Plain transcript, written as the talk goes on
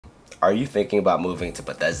Are you thinking about moving to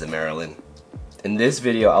Bethesda, Maryland? In this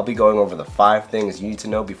video, I'll be going over the 5 things you need to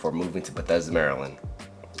know before moving to Bethesda, Maryland.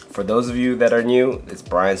 For those of you that are new, it's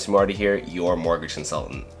Bryan Sumardi here, your mortgage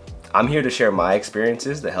consultant. I'm here to share my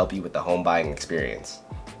experiences to help you with the home buying experience.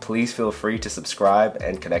 Please feel free to subscribe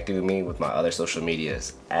and connect with me with my other social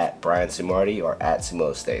medias at Bryan Sumardi or at Sumo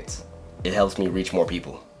Estates. It helps me reach more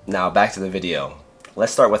people. Now back to the video.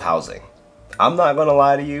 Let's start with housing. I'm not gonna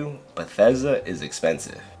lie to you, Bethesda is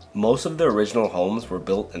expensive. Most of the original homes were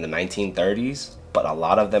built in the 1930s, but a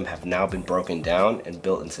lot of them have now been broken down and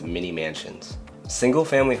built into mini mansions. Single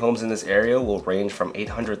family homes in this area will range from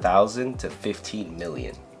 $800,000 to $15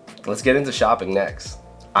 million. Let's get into shopping next.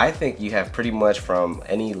 I think you have pretty much from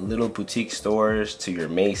any little boutique stores to your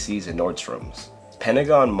Macy's and Nordstrom's.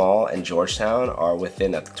 Pentagon Mall and Georgetown are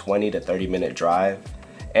within a 20 to 30 minute drive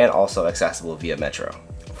and also accessible via metro.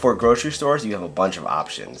 For grocery stores, you have a bunch of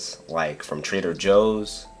options, like from Trader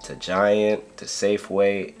Joe's to Giant to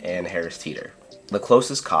Safeway and Harris Teeter. The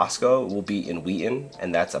closest Costco will be in Wheaton,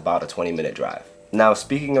 and that's about a 20-minute drive. Now,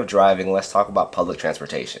 speaking of driving, let's talk about public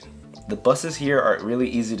transportation. The buses here are really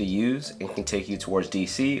easy to use and can take you towards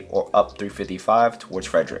DC or up 355 towards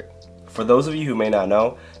Frederick. For those of you who may not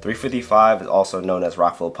know, 355 is also known as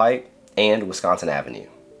Rockville Pike and Wisconsin Avenue.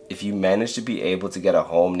 If you manage to be able to get a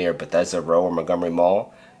home near Bethesda Row or Montgomery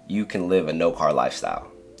Mall, you can live a no-car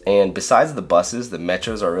lifestyle. And besides the buses, the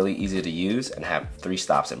metros are really easy to use and have 3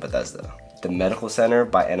 stops in Bethesda. The Medical Center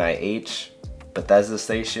by NIH, Bethesda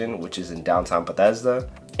Station, which is in downtown Bethesda,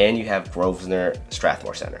 and you have Grosvenor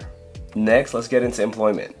Strathmore Center. Next, let's get into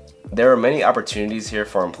employment. There are many opportunities here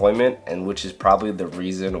for employment, and which is probably the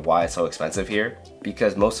reason why it's so expensive here,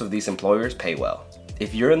 because most of these employers pay well.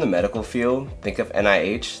 If you're in the medical field, think of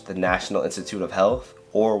NIH, the National Institute of Health,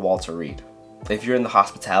 or Walter Reed. If you're in the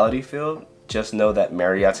hospitality field, just know that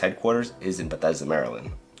Marriott's headquarters is in Bethesda,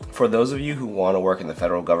 Maryland. For those of you who want to work in the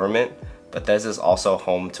federal government, Bethesda is also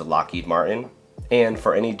home to Lockheed Martin. And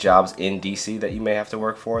for any jobs in DC that you may have to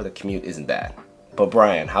work for, the commute isn't bad. But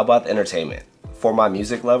Bryan, how about the entertainment? For my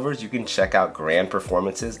music lovers, you can check out grand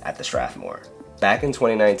performances at the Strathmore. Back in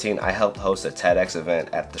 2019, I helped host a TEDx event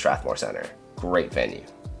at the Strathmore Center. Great venue.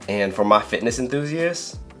 And for my fitness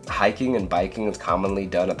enthusiasts, hiking and biking is commonly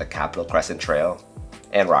done at the Capitol Crescent Trail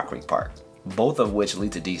and Rock Creek Park, both of which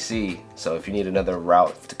lead to DC, so if you need another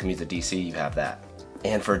route to commute to DC, you have that.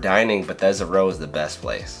 And for dining, Bethesda Row is the best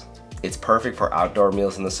place. It's perfect for outdoor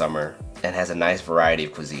meals in the summer and has a nice variety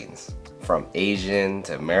of cuisines, from Asian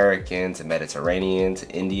to American to Mediterranean to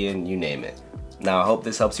Indian, you name it. Now I hope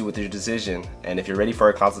this helps you with your decision, and if you're ready for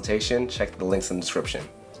a consultation, check the links in the description.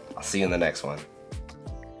 I'll see you in the next one.